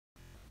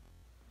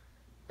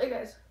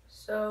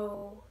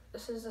So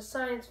this is a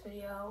science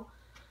video,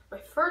 my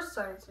first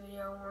science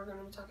video, and we're going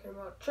to be talking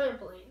about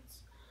trampolines.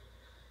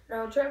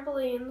 Now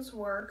trampolines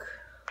work,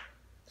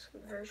 it's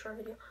going to be a very short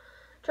video.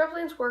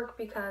 Trampolines work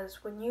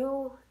because when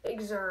you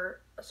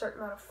exert a certain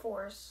amount of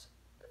force,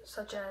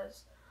 such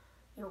as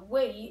your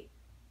weight,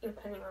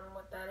 depending on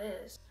what that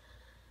is,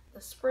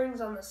 the springs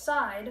on the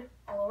side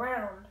all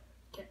around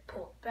get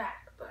pulled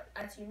back. But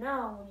as you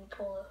know, when you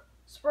pull a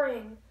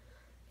spring,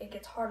 it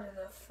gets harder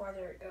the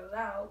farther it goes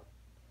out.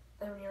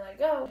 Then when you let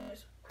go,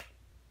 just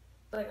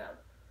like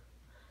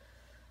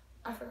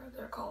I forgot what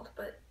they're called,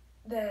 but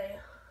they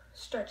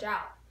stretch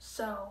out.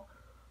 So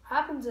what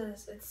happens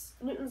is, it's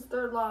Newton's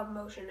third law of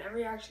motion.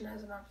 Every action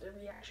has an opposite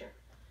reaction.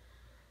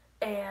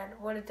 And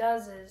what it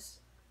does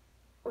is,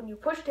 when you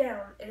push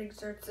down, it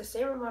exerts the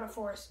same amount of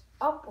force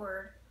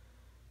upward,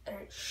 and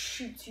it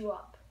shoots you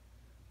up.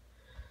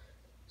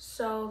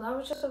 So that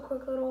was just a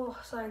quick little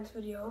science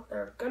video.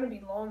 They're going to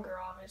be longer,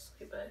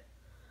 obviously, but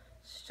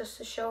it's just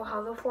to show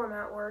how the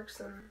format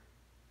works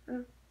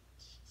and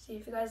see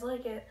if you guys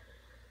like it.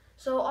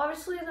 So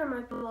obviously there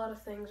might be a lot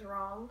of things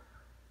wrong,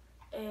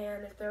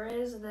 and if there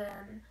is,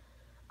 then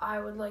I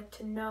would like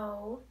to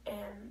know,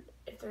 and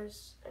if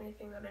there's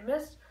anything that I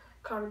missed,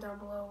 comment down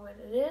below what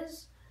it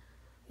is.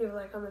 Leave a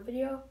like on the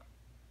video,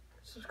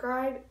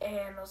 subscribe,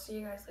 and I'll see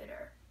you guys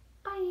later.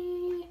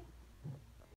 Bye!